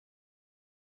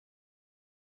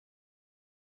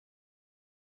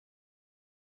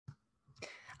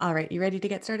All right, you ready to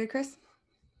get started, Chris?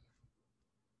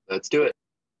 Let's do it.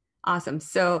 Awesome.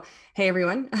 So, hey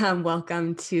everyone,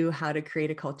 welcome to How to Create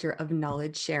a Culture of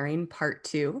Knowledge Sharing, Part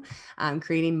 2,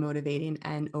 Creating, Motivating,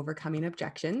 and Overcoming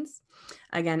Objections.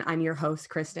 Again, I'm your host,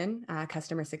 Kristen,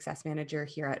 Customer Success Manager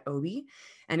here at Obi.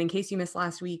 And in case you missed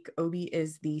last week, Obi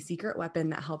is the secret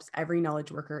weapon that helps every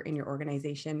knowledge worker in your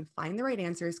organization find the right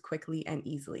answers quickly and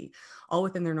easily, all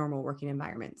within their normal working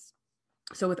environments.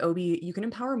 So with Obi, you can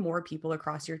empower more people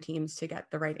across your teams to get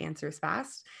the right answers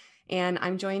fast. And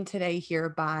I'm joined today here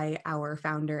by our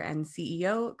founder and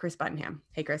CEO, Chris Buttonham.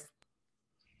 Hey, Chris.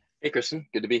 Hey, Kristen.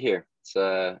 Good to be here. It's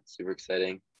super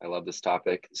exciting. I love this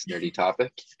topic, this nerdy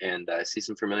topic, and I see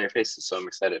some familiar faces, so I'm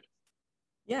excited.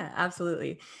 Yeah,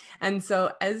 absolutely. And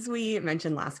so, as we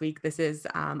mentioned last week, this is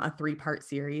a three-part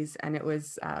series, and it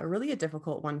was really a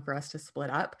difficult one for us to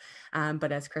split up.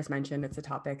 But as Chris mentioned, it's a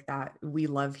topic that we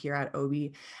love here at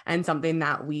Obi and something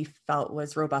that we felt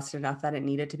was robust enough that it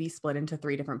needed to be split into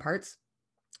three different parts.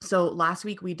 So last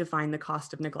week, we defined the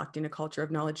cost of neglecting a culture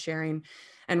of knowledge sharing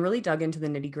and really dug into the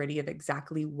nitty gritty of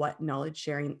exactly what knowledge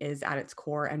sharing is at its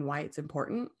core and why it's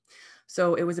important.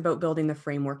 So it was about building the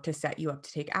framework to set you up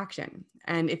to take action.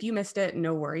 And if you missed it,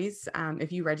 no worries.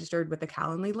 If you registered with the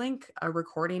Calendly link, a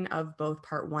recording of both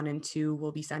part 1 and 2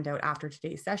 will be sent out after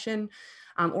today's session,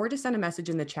 or just send a message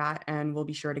in the chat and we'll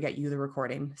be sure to get you the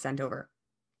recording sent over.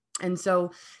 And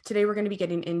so today we're going to be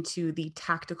getting into the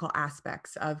tactical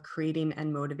aspects of creating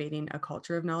and motivating a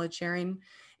culture of knowledge sharing.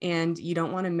 And you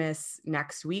don't want to miss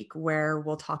next week where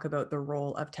we'll talk about the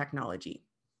role of technology.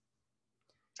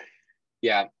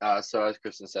 Yeah. So as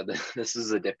Kristen said, this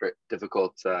is a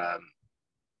difficult sort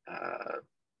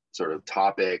of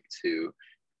topic to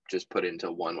just put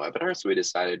into one webinar. So we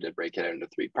decided to break it into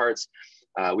three parts.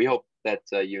 We hope that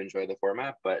you enjoy the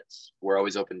format, but we're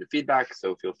always open to feedback.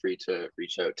 So feel free to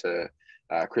reach out to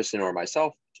Kristen or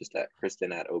myself, just at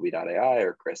kristen@obi.ai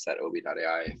or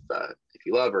chris@obi.ai if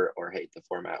you love or hate the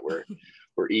format. We're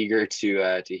eager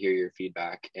to hear your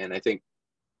feedback. And I think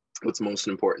what's most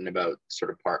important about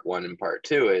sort of part 1 and part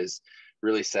 2 is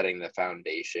really setting the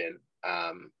foundation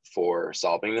for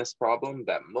solving this problem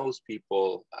that most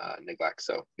people neglect.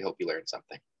 So we hope you learned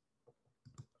something.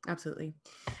 Absolutely.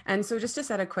 And so just to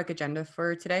set a quick agenda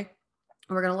for today,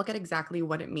 we're going to look at exactly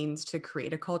what it means to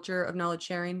create a culture of knowledge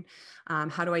sharing,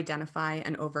 how to identify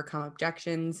and overcome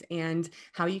objections, and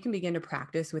how you can begin to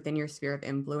practice within your sphere of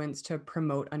influence to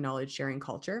promote a knowledge sharing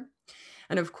culture.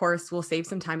 And of course, we'll save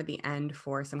some time at the end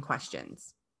for some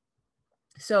questions.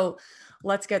 So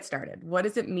let's get started. What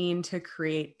does it mean to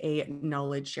create a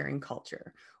knowledge sharing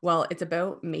culture? Well, it's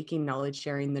about making knowledge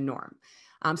sharing the norm.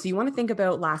 So you want to think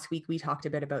about last week, we talked a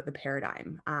bit about the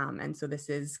paradigm. And so this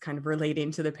is kind of relating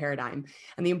to the paradigm.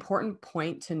 And the important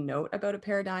point to note about a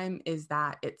paradigm is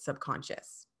that it's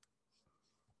subconscious.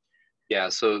 Yeah,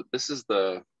 so this is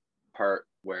the part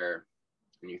where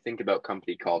when you think about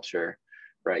company culture,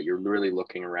 right, you're really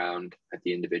looking around at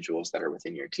the individuals that are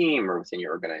within your team or within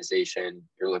your organization.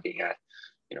 You're looking at,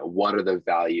 what are the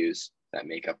values that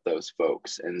make up those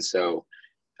folks? And so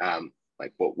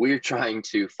like what we're trying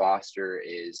to foster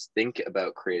is think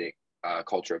about creating a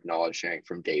culture of knowledge sharing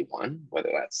from day one, whether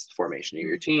that's the formation of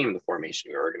your team, the formation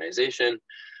of your organization,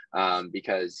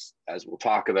 because as we'll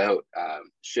talk about,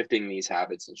 shifting these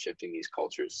habits and shifting these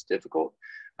cultures is difficult.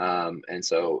 And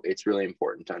so it's really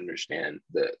important to understand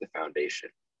the foundation.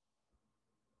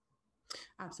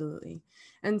 Absolutely.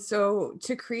 And so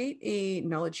to create a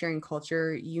knowledge sharing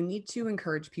culture, you need to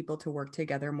encourage people to work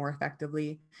together more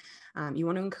effectively. You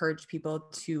want to encourage people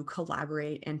to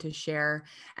collaborate and to share,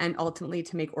 and ultimately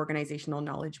to make organizational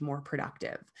knowledge more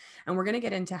productive. And we're going to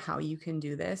get into how you can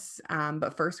do this.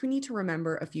 But first, we need to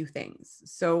remember a few things.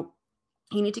 So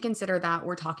you need to consider that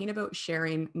we're talking about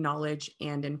sharing knowledge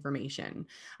and information.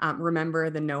 Remember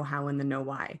the know how and the know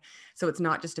why. So it's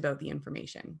not just about the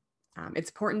information.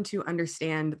 It's important to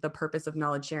understand the purpose of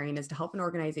knowledge sharing is to help an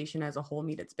organization as a whole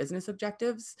meet its business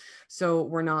objectives. So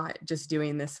we're not just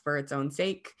doing this for its own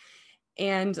sake.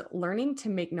 And learning to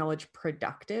make knowledge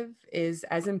productive is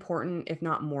as important, if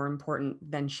not more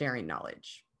important, than sharing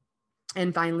knowledge.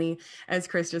 And finally, as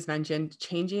Chris just mentioned,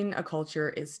 changing a culture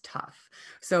is tough.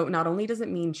 So not only does it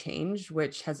mean change,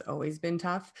 which has always been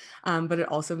tough, but it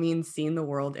also means seeing the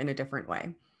world in a different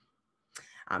way.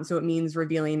 So it means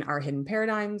revealing our hidden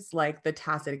paradigms, like the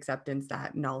tacit acceptance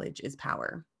that knowledge is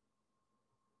power.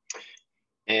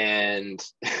 And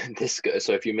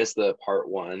so if you missed the part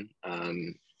 1,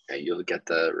 you'll get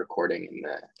the recording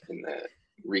in the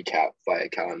recap via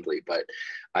Calendly, but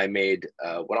I made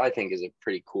what I think is a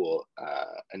pretty cool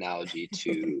analogy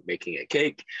to making a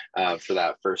cake for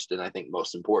that first and I think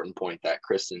most important point that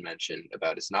Kristen mentioned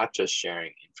about is not just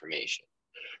sharing information,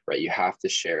 right? You have to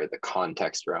share the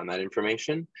context around that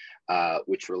information,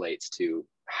 which relates to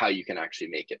how you can actually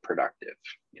make it productive.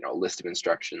 You know, a list of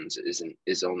instructions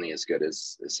is only as good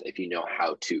as if you know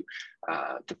how to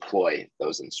deploy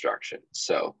those instructions.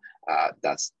 So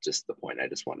that's just the point I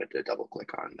just wanted to double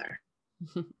click on there.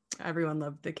 Everyone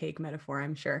loved the cake metaphor,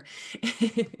 I'm sure.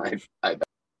 I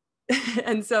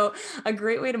And so a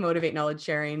great way to motivate knowledge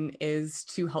sharing is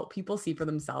to help people see for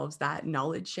themselves that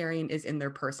knowledge sharing is in their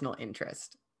personal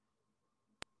interest.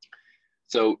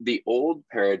 So the old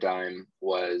paradigm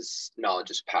was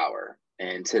knowledge is power.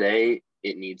 And today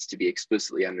it needs to be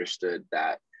explicitly understood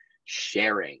that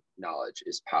sharing knowledge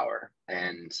is power.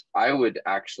 And I would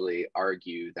actually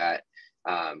argue that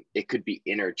it could be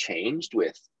interchanged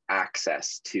with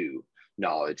access to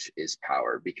knowledge is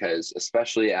power, because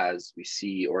especially as we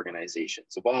see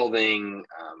organizations evolving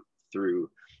through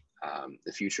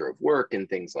the future of work and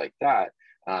things like that,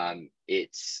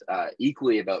 it's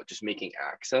equally about just making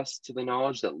access to the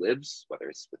knowledge that lives, whether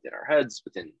it's within our heads,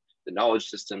 within the knowledge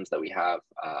systems that we have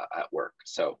at work.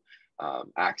 So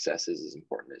access is as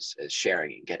important as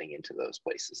sharing and getting into those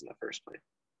places in the first place.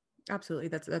 Absolutely.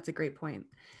 That's a great point.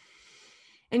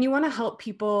 And you want to help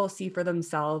people see for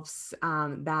themselves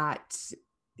that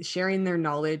sharing their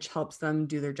knowledge helps them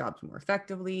do their jobs more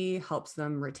effectively, helps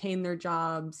them retain their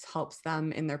jobs, helps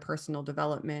them in their personal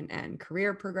development and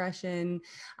career progression,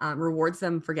 rewards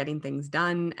them for getting things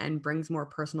done, and brings more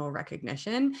personal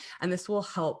recognition. And this will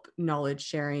help knowledge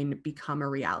sharing become a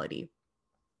reality.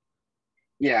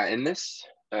 Yeah, and this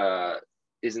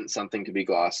isn't something to be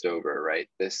glossed over, right?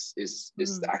 This is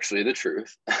actually the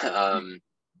truth.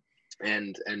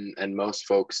 And most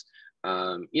folks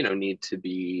need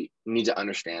to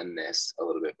understand this a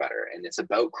little bit better, and it's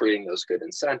about creating those good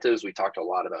incentives. We talked a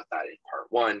lot about that in part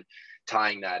one,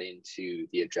 tying that into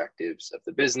the objectives of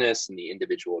the business and the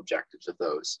individual objectives of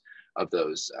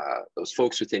those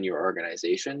folks within your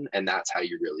organization, and that's how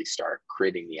you really start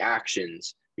creating the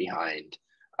actions behind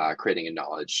creating a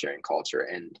knowledge sharing culture.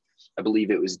 And I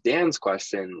believe it was Dan's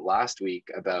question last week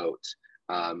about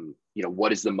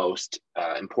what is the most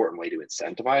important way to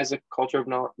incentivize a culture of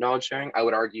knowledge sharing? I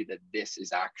would argue that this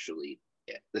is actually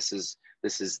it. This is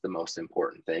the most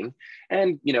important thing.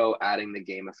 And, adding the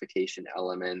gamification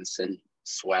elements and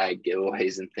swag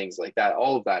giveaways and things like that,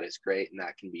 all of that is great. And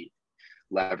that can be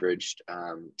leveraged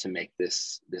to make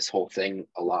this whole thing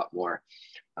a lot more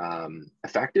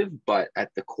effective. But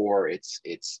at the core,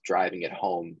 it's driving it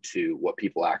home to what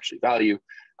people actually value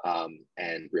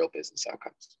and real business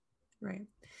outcomes. Right.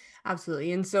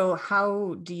 Absolutely. And so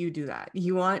how do you do that?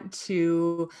 You want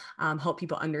to help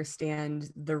people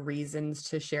understand the reasons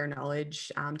to share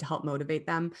knowledge to help motivate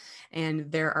them.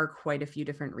 And there are quite a few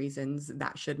different reasons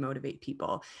that should motivate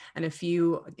people. And a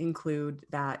few include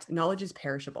that knowledge is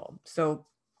perishable. So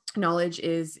knowledge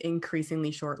is increasingly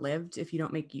short-lived. If you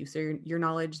don't make use of your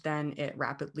knowledge, then it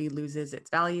rapidly loses its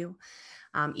value.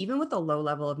 Even with the low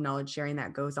level of knowledge sharing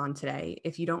that goes on today,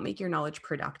 if you don't make your knowledge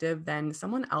productive, then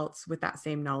someone else with that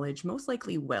same knowledge most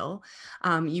likely will.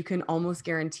 You can almost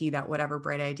guarantee that whatever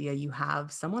bright idea you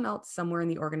have, someone else somewhere in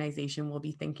the organization will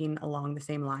be thinking along the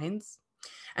same lines.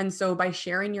 And so by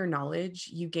sharing your knowledge,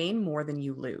 you gain more than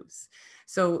you lose.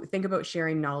 So think about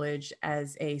sharing knowledge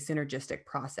as a synergistic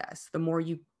process. The more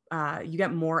you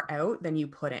get more out than you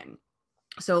put in.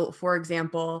 So for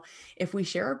example, if we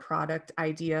share a product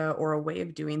idea or a way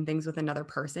of doing things with another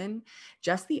person,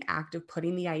 just the act of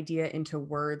putting the idea into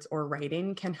words or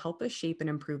writing can help us shape and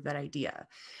improve that idea.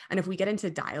 And if we get into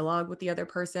dialogue with the other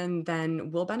person,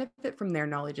 then we'll benefit from their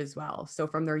knowledge as well. So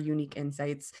from their unique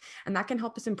insights, and that can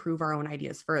help us improve our own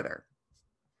ideas further.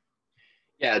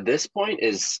 Yeah, this point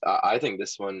is, I think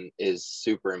this one is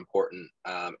super important.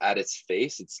 At its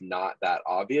face, it's not that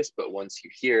obvious, but once you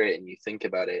hear it and you think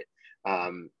about it,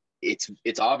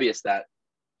 it's obvious that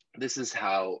this is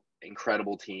how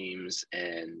incredible teams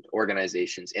and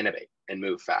organizations innovate and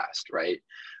move fast, right?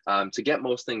 To get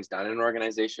most things done in an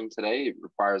organization today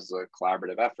requires a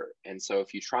collaborative effort. And so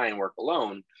if you try and work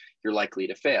alone, you're likely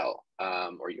to fail,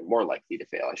 or you're more likely to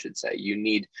fail, I should say. You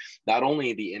need not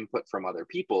only the input from other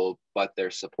people, but their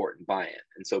support and buy-in.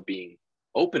 And so being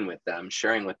open with them,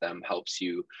 sharing with them helps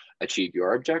you achieve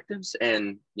your objectives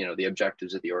and, the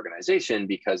objectives of the organization,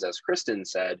 because as Kristen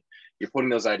said, you're putting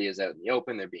those ideas out in the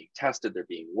open, they're being tested, they're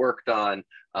being worked on,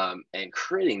 and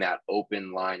creating that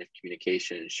open line of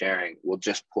communication and sharing will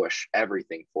just push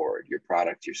everything forward, your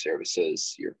product, your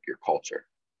services, your culture.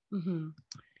 Mm-hmm.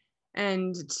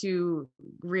 And to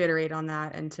reiterate on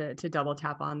that and to double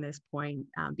tap on this point,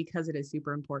 because it is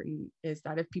super important, is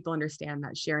that if people understand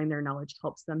that sharing their knowledge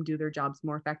helps them do their jobs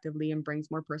more effectively and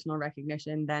brings more personal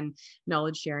recognition, then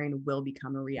knowledge sharing will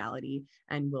become a reality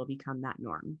and will become that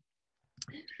norm.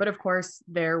 But of course,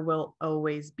 there will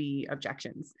always be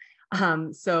objections.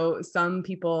 So some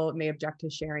people may object to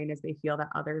sharing as they feel that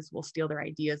others will steal their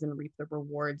ideas and reap the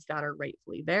rewards that are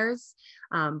rightfully theirs.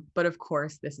 But of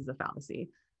course, this is a fallacy.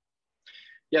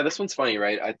 Yeah, this one's funny,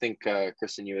 right? I think,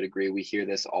 Kristen, you would agree. We hear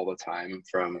this all the time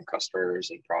from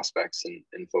customers and prospects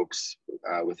and folks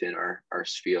within our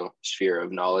sphere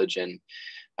of knowledge. And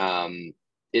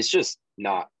it's just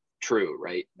not true,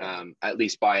 right? At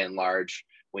least by and large,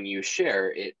 when you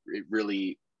share, it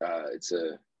really, it's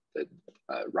a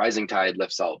rising tide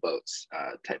lifts all boats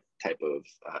type of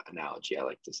analogy I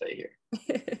like to say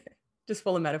here. Just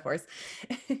full of metaphors.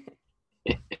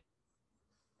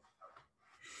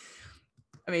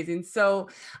 Amazing. So,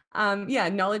 yeah,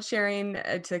 knowledge sharing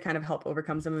to kind of help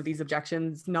overcome some of these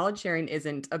objections. Knowledge sharing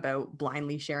isn't about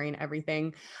blindly sharing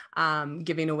everything,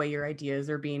 giving away your ideas,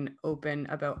 or being open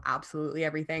about absolutely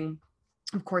everything.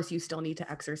 Of course, you still need to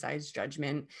exercise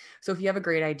judgment. So if you have a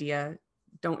great idea,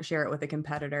 don't share it with a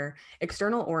competitor,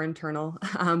 external or internal.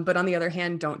 But on the other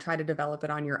hand, don't try to develop it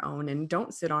on your own, and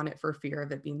don't sit on it for fear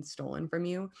of it being stolen from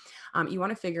you. You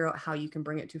want to figure out how you can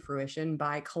bring it to fruition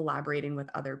by collaborating with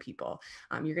other people.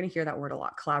 You're going to hear that word a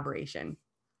lot, collaboration.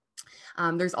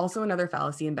 There's also another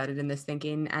fallacy embedded in this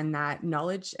thinking, and that's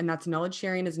knowledge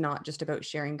sharing is not just about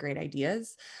sharing great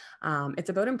ideas. It's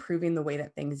about improving the way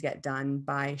that things get done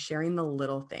by sharing the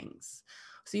little things.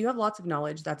 So you have lots of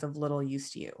knowledge that's of little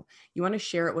use to you. You want to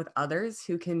share it with others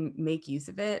who can make use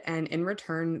of it, and in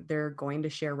return, they're going to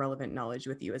share relevant knowledge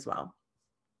with you as well.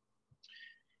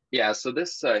 Yeah, so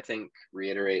this I think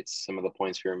reiterates some of the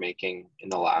points we were making in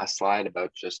the last slide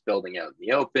about just building out in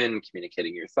the open,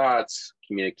 communicating your thoughts,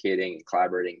 communicating and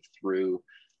collaborating through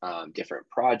different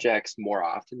projects more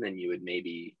often than you would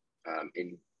maybe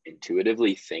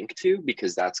intuitively think to,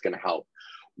 because that's going to help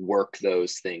work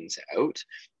those things out.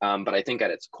 But I think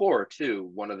at its core too,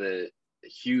 one of the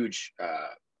huge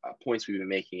points we've been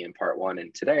making in part one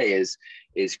and today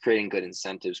is creating good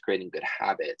incentives, creating good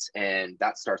habits, and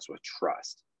that starts with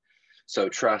trust. So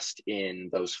trust in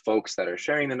those folks that are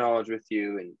sharing the knowledge with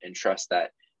you, and trust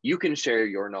that you can share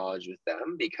your knowledge with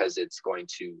them, because it's going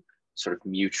to sort of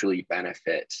mutually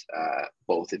benefit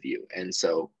both of you. And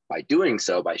so by doing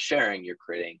so, by sharing, you're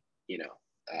creating,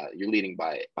 you're leading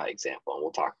by example. And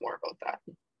we'll talk more about that.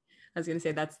 I was going to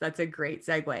say that's a great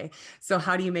segue. So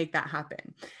how do you make that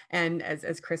happen? And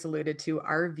as Chris alluded to,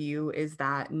 our view is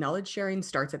that knowledge sharing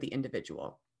starts at the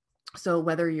individual. So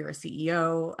whether you're a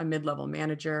CEO, a mid-level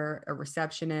manager, a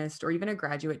receptionist, or even a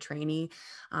graduate trainee,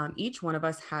 each one of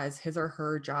us has his or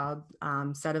her job,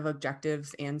 set of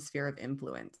objectives, and sphere of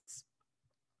influence.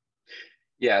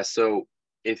 Yeah, so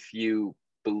if you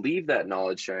believe that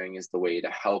knowledge sharing is the way to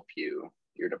help you,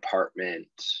 your department,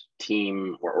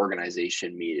 team, or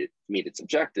organization meet its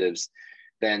objectives,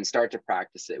 then start to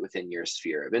practice it within your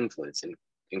sphere of influence and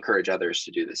encourage others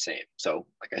to do the same. So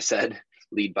like I said,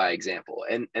 lead by example.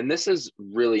 And this is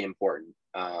really important.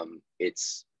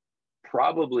 It's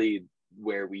probably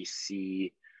where we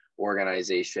see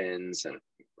organizations, and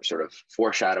sort of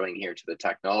foreshadowing here to the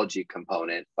technology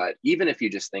component. But even if you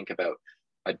just think about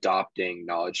adopting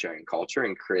knowledge sharing culture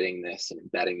and creating this and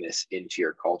embedding this into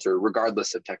your culture,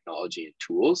 regardless of technology and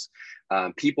tools,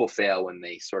 people fail when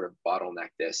they sort of bottleneck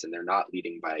this and they're not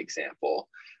leading by example.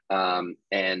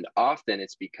 And often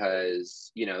it's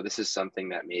because, this is something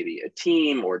that maybe a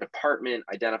team or department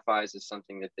identifies as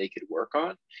something that they could work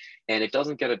on, and it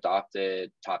doesn't get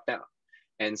adopted top down.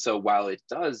 And so while it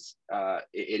does,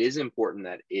 it is important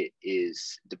that it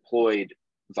is deployed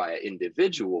via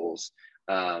individuals.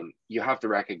 You have to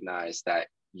recognize that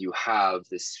you have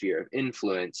this sphere of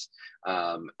influence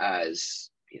as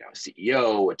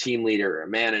CEO, a team leader, or a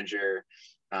manager,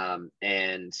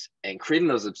 and creating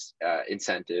those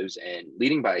incentives and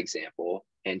leading by example,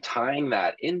 and tying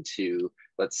that into,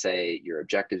 let's say, your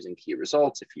objectives and key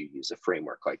results, if you use a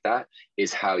framework like that,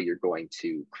 is how you're going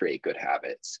to create good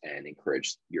habits and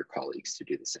encourage your colleagues to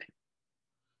do the same.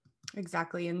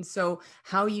 Exactly. And so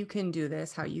how you can do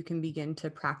this, how you can begin to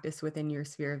practice within your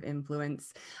sphere of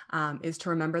influence, is to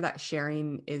remember that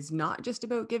sharing is not just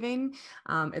about giving.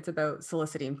 It's about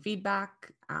soliciting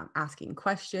feedback, asking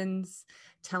questions,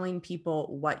 telling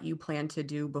people what you plan to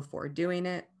do before doing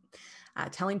it,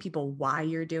 telling people why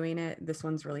you're doing it. This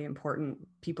one's really important.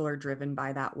 People are driven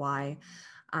by that why.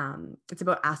 It's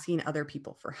about asking other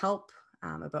people for help,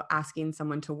 about asking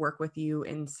someone to work with you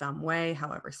in some way,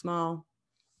 however small.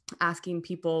 asking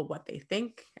people what they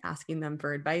think, asking them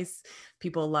for advice.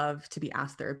 People love to be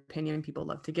asked their opinion. People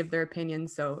love to give their opinion.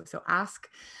 So ask,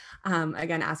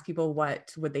 again, ask people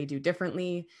what would they do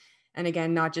differently. And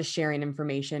again, not just sharing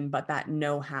information, but that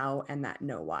know-how and that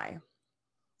know why.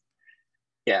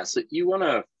 Yeah, so you want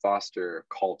to foster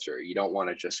culture. You don't want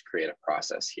to just create a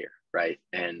process here, right?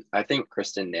 And I think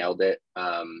Kristen nailed it.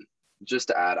 Just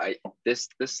to add, this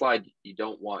slide you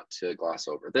don't want to gloss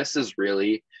over. This is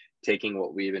really taking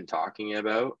what we've been talking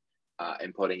about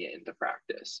and putting it into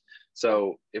practice.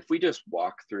 So if we just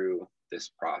walk through this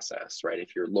process, right?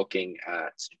 If you're looking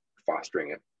at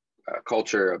fostering a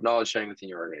culture of knowledge sharing within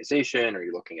your organization, or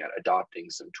you're looking at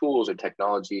adopting some tools or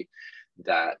technology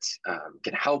that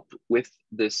can help with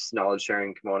this knowledge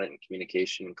sharing component and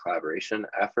communication and collaboration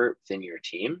effort within your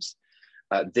teams,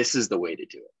 this is the way to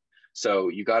do it. So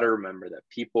you got to remember that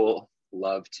people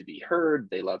love to be heard,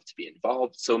 they love to be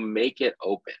involved, so make it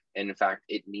open. And in fact,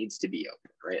 it needs to be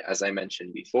open, right? As I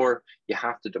mentioned before, you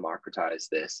have to democratize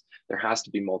this. There has to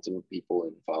be multiple people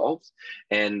involved.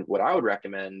 And what I would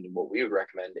recommend, what we would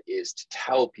recommend, is to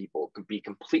tell people, to be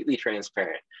completely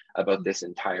transparent about this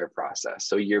entire process.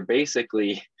 So you're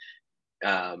basically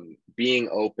being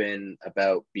open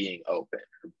about being open,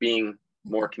 or being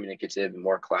more communicative and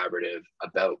more collaborative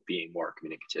about being more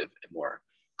communicative and more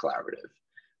collaborative.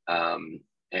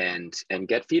 And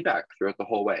get feedback throughout the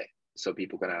whole way, so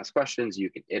people can ask questions, you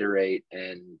can iterate,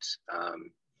 and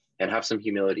have some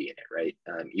humility in it, right?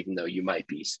 Even though you might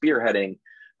be spearheading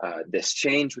this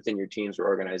change within your teams or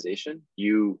organization,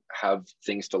 you have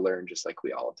things to learn just like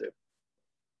we all do.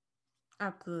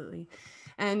 Absolutely.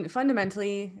 And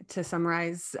fundamentally, to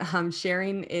summarize,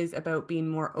 sharing is about being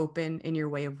more open in your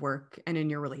way of work and in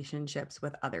your relationships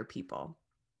with other people.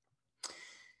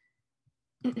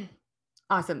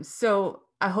 Awesome. So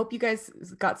I hope you guys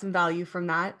got some value from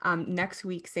that. Next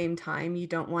week, same time, you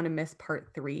don't want to miss part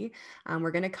 3.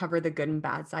 We're going to cover the good and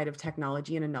bad side of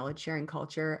technology and a knowledge sharing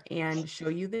culture and show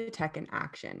you the tech in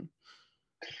action.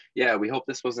 Yeah, we hope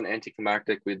this wasn't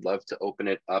anticlimactic. We'd love to open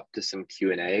it up to some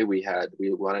Q&A. We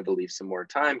wanted to leave some more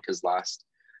time because last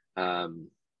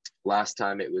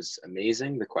time it was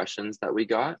amazing, the questions that we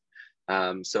got.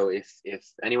 So if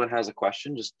anyone has a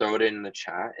question, just throw it in the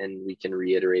chat and we can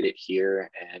reiterate it here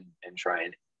and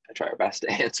try our best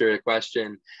to answer a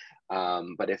question.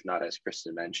 But if not, as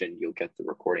Kristen mentioned, you'll get the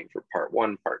recording for part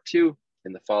 1, part 2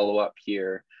 in the follow-up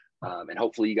here. And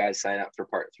hopefully you guys sign up for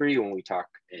part 3 when we talk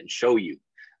and show you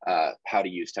how to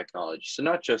use technology. So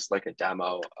not just like a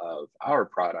demo of our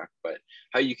product, but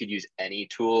how you could use any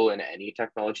tool and any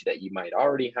technology that you might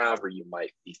already have or you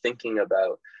might be thinking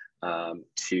about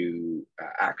to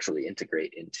actually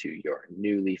integrate into your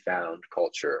newly found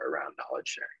culture around knowledge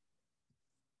sharing.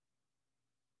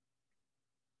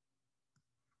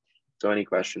 So any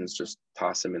questions, just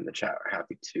toss them in the chat. We're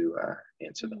happy to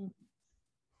answer them.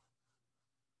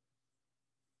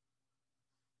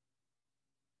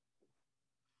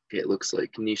 Okay, it looks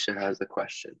like Nisha has a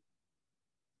question.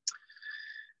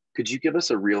 Could you give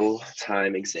us a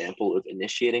real-time example of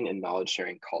initiating a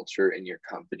knowledge-sharing culture in your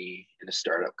company, in a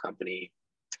startup company?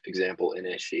 Example,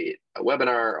 initiate a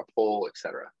webinar, a poll,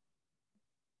 etc.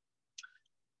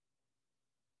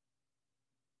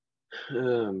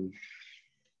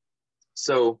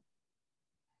 So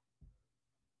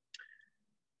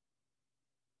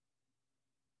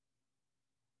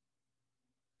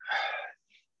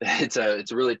it's a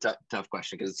really tough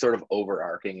question because it's sort of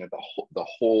overarching of the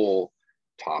whole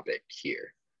topic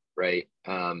here, right?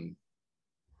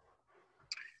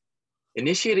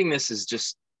 Initiating this is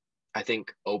just, I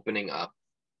think, opening up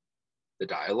the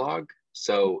dialogue.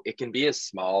 So it can be as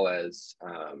small as,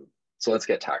 so let's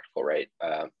get tactical, right?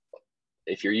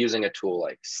 If you're using a tool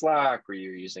like Slack or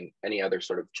you're using any other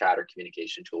sort of chat or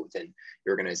communication tool within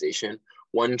your organization,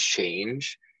 one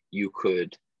change you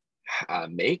could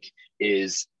make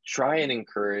is try and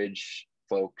encourage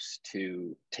folks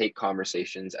to take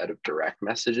conversations out of direct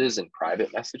messages and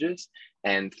private messages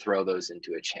and throw those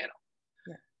into a channel.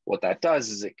 Yeah. What that does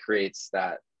is it creates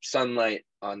that sunlight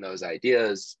on those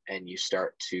ideas and you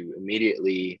start to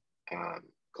immediately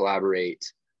collaborate,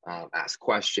 ask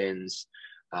questions,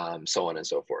 so on and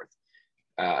so forth.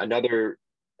 Another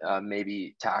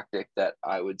maybe tactic that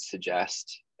I would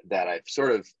suggest that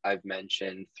I've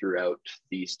mentioned throughout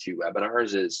these 2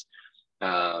 webinars is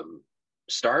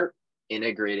start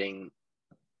integrating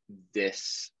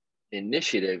this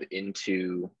initiative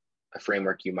into a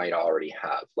framework you might already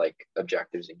have, like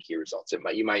objectives and key results.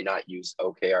 You might not use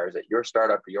OKRs at your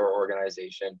startup or your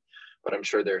organization, but I'm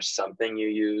sure there's something you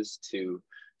use to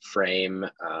frame,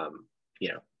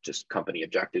 just company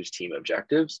objectives, team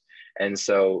objectives. And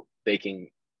so they can,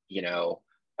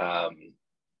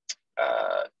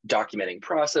 documenting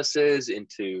processes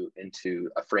into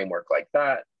a framework like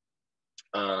that,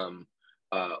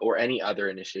 or any other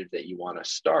initiative that you want to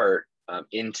start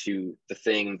into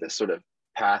the sort of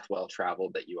path well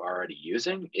traveled that you're already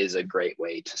using, is a great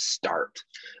way to start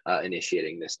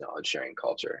initiating this knowledge sharing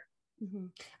culture. Mm-hmm.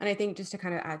 And I think just to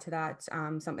kind of add to that,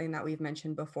 something that we've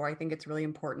mentioned before, I think it's really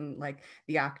important, like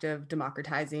the act of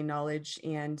democratizing knowledge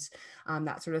and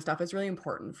that sort of stuff is really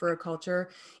important for a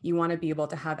culture. You want to be able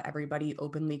to have everybody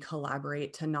openly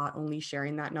collaborate to not only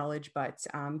sharing that knowledge, but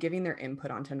giving their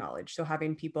input onto knowledge. So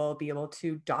having people be able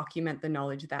to document the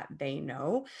knowledge that they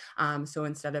know. So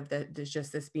instead of there's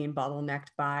just this being bottlenecked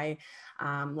by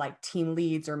like team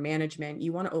leads or management,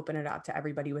 you want to open it up to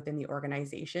everybody within the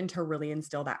organization to really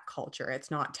instill that culture.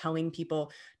 It's not telling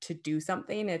people to do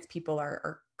something, it's people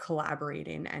are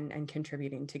collaborating and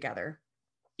contributing together.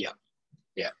 Yeah,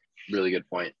 really good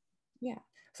point. Yeah.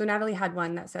 So Natalie had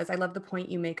one that says, I love the point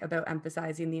you make about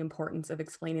emphasizing the importance of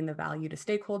explaining the value to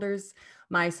stakeholders.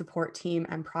 My support team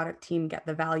and product team get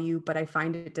the value, but I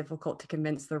find it difficult to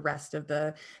convince the rest of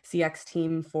the CX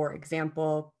team. For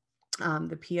example,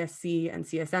 the PSC and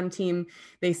CSM team,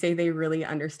 they say they really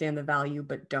understand the value,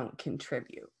 but don't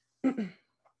contribute.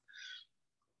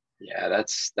 Yeah,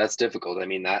 that's difficult. I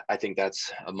mean, I think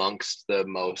that's amongst the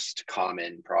most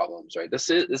common problems, right?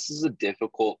 This is a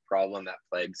difficult problem that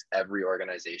plagues every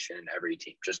organization and every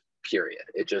team, just period.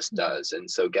 It just does. And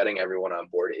so getting everyone on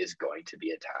board is going to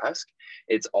be a task.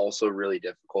 It's also really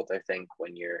difficult, I think,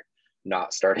 when you're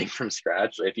not starting from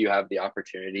scratch. If you have the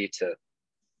opportunity to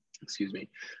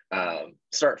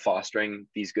start fostering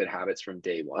these good habits from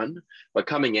day one, but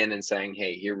coming in and saying,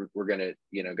 hey, here we're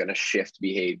gonna shift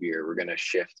behavior, we're gonna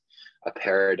shift a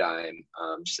paradigm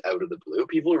just out of the blue.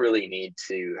 People really need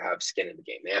to have skin in the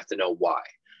game. They have to know why,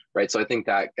 right? So I think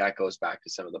that goes back to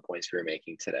some of the points we were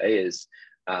making today. Is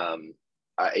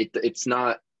it's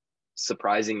not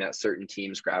surprising that certain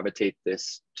teams gravitate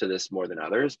to this more than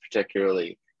others,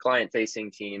 particularly client-facing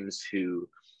teams who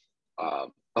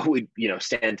would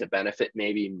stand to benefit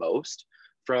maybe most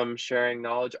from sharing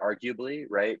knowledge, arguably,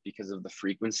 right? Because of the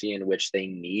frequency in which they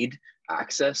need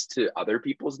access to other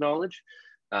people's knowledge.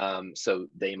 So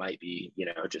they might be,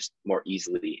 just more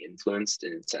easily influenced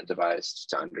and incentivized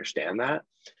to understand that.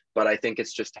 But I think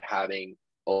it's just having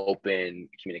open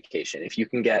communication. If you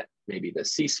can get maybe the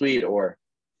C-suite or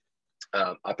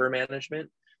upper management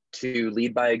to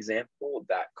lead by example,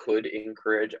 that could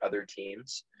encourage other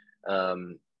teams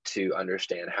to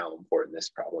understand how important this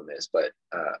problem is. But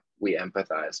we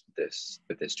empathize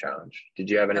with this challenge. Did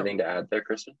you have anything to add there,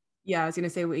 Kristen? Yeah, I was going to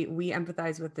say we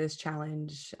empathize with this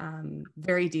challenge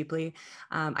very deeply.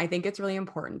 I think it's really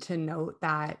important to note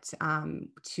that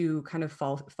to kind of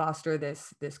foster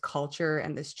this culture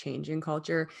and this change in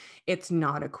culture, it's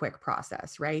not a quick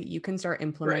process, right? You can start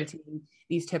implementing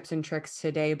these tips and tricks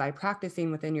today by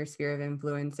practicing within your sphere of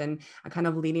influence and kind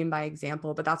of leading by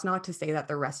example. But that's not to say that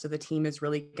the rest of the team is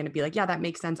really going to be like, yeah, that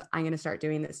makes sense, I'm going to start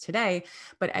doing this today.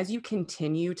 But as you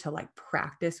continue to like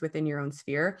practice within your own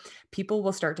sphere, people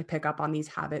will start to pick up on these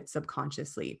habits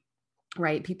subconsciously,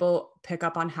 right? People pick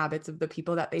up on habits of the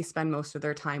people that they spend most of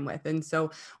their time with. And so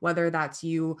whether that's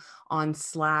you on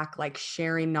Slack, like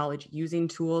sharing knowledge, using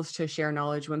tools to share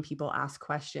knowledge when people ask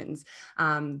questions,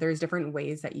 there's different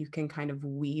ways that you can kind of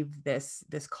weave this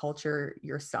culture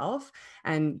yourself.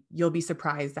 And you'll be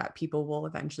surprised that people will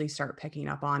eventually start picking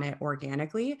up on it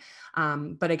organically.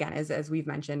 But again, as we've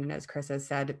mentioned, and as Chris has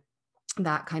said,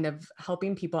 that kind of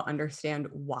helping people understand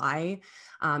why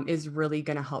is really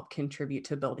going to help contribute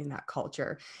to building that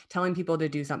culture. Telling people to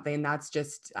do something, that's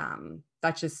just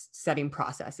setting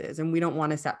processes, and we don't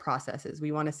want to set processes.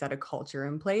 We want to set a culture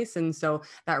in place, and so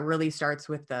that really starts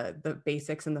with the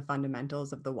basics and the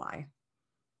fundamentals of the why.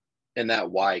 And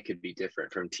that why could be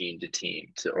different from team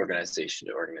to organization,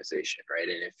 right?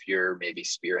 And if you're maybe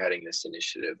spearheading this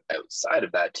initiative outside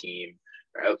of that team,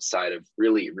 or outside of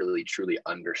really, really, truly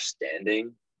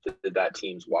understanding that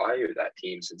team's why or that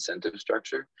team's incentive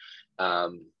structure,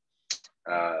 then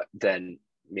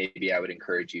maybe I would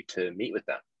encourage you to meet with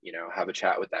them, have a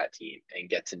chat with that team and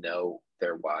get to know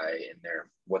their why and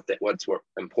what's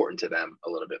important to them a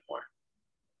little bit more.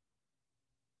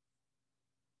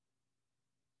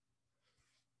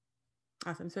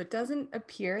 Awesome. So it doesn't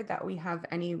appear that we have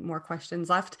any more questions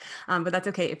left, but that's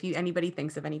okay. If anybody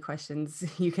thinks of any questions,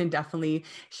 you can definitely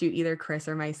shoot either Chris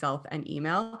or myself an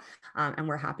email, and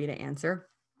we're happy to answer.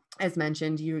 as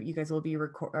mentioned, you guys will be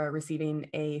receiving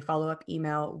a follow-up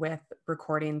email with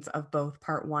recordings of both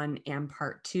part 1 and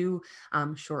part 2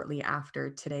 shortly after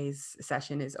today's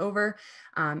session is over.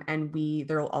 And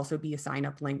there will also be a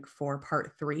sign-up link for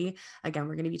part 3. Again,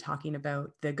 we're going to be talking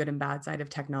about the good and bad side of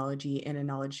technology in a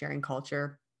knowledge sharing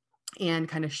culture, and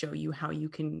kind of show you how you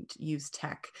can use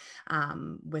tech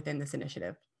within this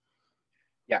initiative.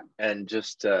 Yeah, and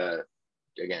just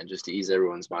again, just to ease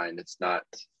everyone's mind, it's not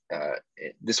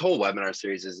this whole webinar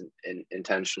series isn't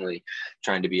intentionally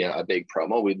trying to be a big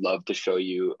promo. We'd love to show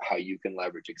you how you can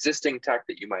leverage existing tech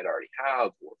that you might already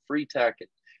have, or free tech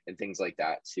and things like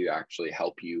that, to actually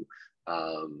help you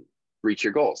reach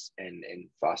your goals and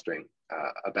fostering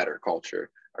a better culture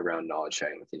around knowledge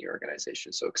sharing within your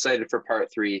organization. So excited for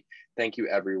part 3. Thank you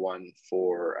everyone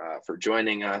for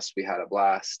joining us. We had a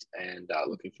blast, and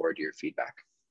looking forward to your feedback.